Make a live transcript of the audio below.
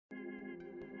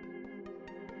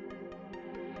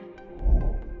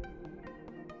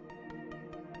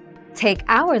Take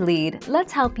our lead,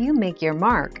 let's help you make your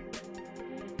mark.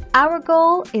 Our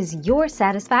goal is your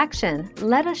satisfaction.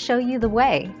 Let us show you the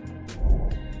way.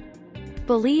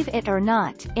 Believe it or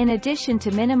not, in addition to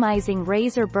minimizing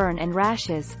razor burn and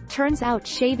rashes, turns out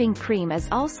shaving cream is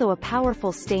also a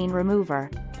powerful stain remover.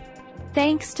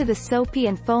 Thanks to the soapy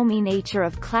and foamy nature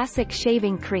of classic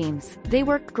shaving creams, they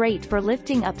work great for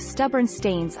lifting up stubborn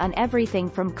stains on everything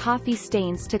from coffee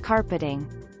stains to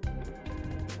carpeting.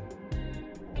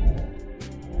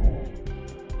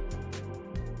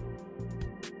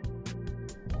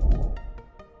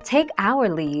 Take our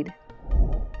lead.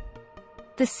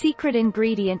 The secret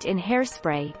ingredient in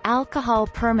Hairspray, alcohol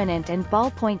permanent and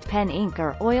ballpoint pen ink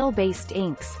are oil-based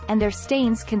inks, and their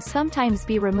stains can sometimes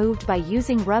be removed by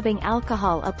using rubbing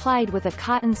alcohol applied with a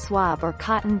cotton swab or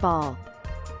cotton ball.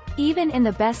 Even in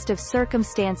the best of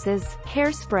circumstances,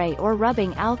 hairspray or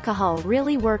rubbing alcohol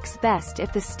really works best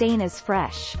if the stain is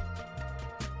fresh.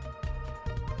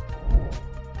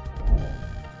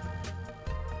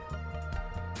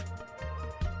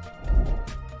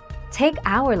 Take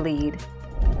our lead.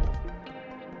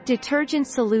 Detergent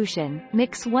solution,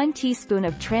 mix 1 teaspoon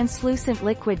of translucent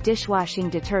liquid dishwashing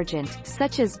detergent,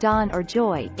 such as Dawn or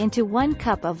Joy, into 1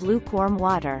 cup of lukewarm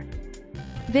water.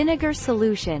 Vinegar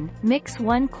solution, mix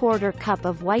 1/4 cup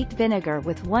of white vinegar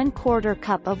with 1/4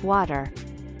 cup of water.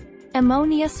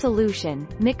 Ammonia solution,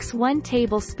 mix 1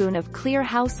 tablespoon of clear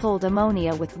household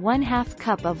ammonia with 1/2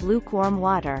 cup of lukewarm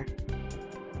water.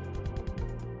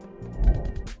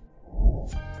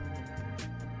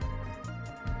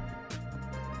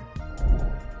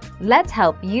 Let's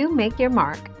help you make your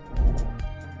mark.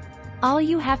 All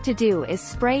you have to do is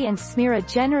spray and smear a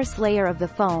generous layer of the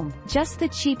foam, just the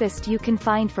cheapest you can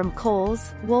find from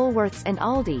Kohl's, Woolworths and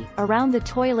Aldi, around the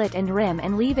toilet and rim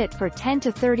and leave it for 10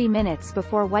 to 30 minutes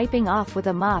before wiping off with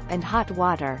a mop and hot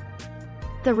water.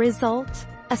 The result?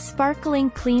 A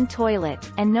sparkling clean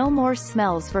toilet, and no more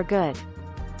smells for good.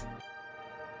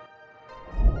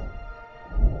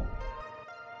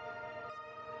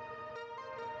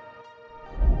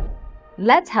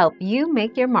 Let's help you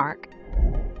make your mark.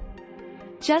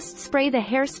 Just spray the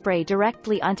hairspray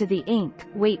directly onto the ink,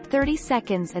 wait 30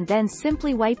 seconds and then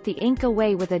simply wipe the ink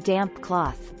away with a damp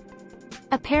cloth.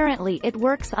 Apparently it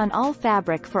works on all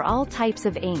fabric for all types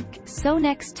of ink, so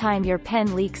next time your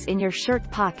pen leaks in your shirt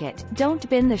pocket, don't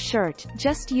bin the shirt,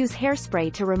 just use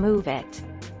hairspray to remove it.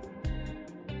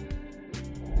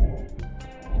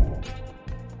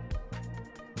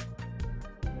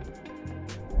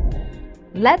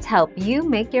 Let's help you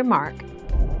make your mark.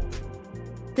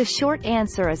 The short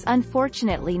answer is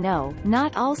unfortunately no,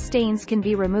 not all stains can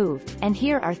be removed, and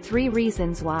here are 3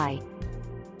 reasons why.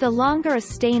 The longer a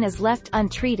stain is left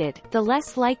untreated, the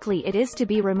less likely it is to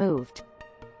be removed.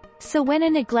 So when a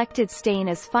neglected stain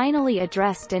is finally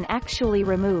addressed and actually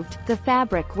removed, the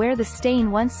fabric where the stain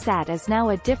once sat is now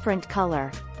a different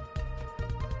color.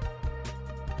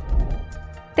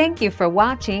 Thank you for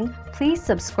watching. Please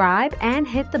subscribe and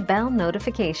hit the bell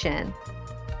notification.